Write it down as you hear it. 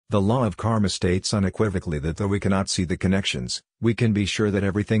The law of karma states unequivocally that though we cannot see the connections, we can be sure that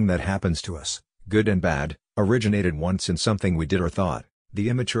everything that happens to us, good and bad, originated once in something we did or thought. The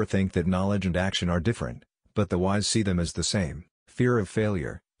immature think that knowledge and action are different, but the wise see them as the same. Fear of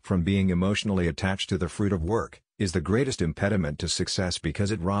failure, from being emotionally attached to the fruit of work, is the greatest impediment to success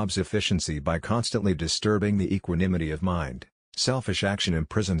because it robs efficiency by constantly disturbing the equanimity of mind. Selfish action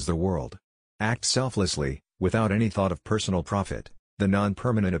imprisons the world. Act selflessly, without any thought of personal profit. The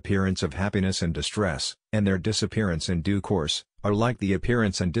non-permanent appearance of happiness and distress, and their disappearance in due course, are like the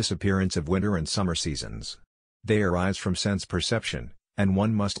appearance and disappearance of winter and summer seasons. They arise from sense perception, and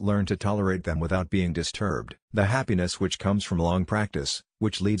one must learn to tolerate them without being disturbed. The happiness which comes from long practice,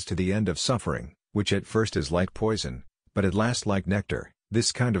 which leads to the end of suffering, which at first is like poison, but at last like nectar,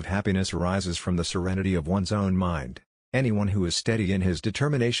 this kind of happiness arises from the serenity of one's own mind. Anyone who is steady in his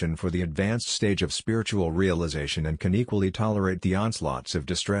determination for the advanced stage of spiritual realization and can equally tolerate the onslaughts of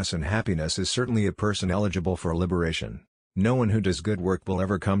distress and happiness is certainly a person eligible for liberation. No one who does good work will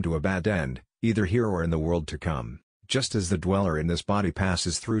ever come to a bad end, either here or in the world to come. Just as the dweller in this body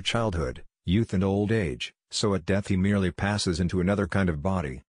passes through childhood, youth and old age, so at death he merely passes into another kind of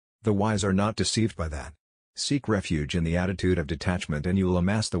body. The wise are not deceived by that. Seek refuge in the attitude of detachment and you will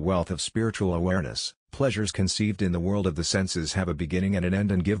amass the wealth of spiritual awareness. Pleasures conceived in the world of the senses have a beginning and an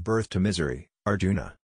end and give birth to misery. Arjuna.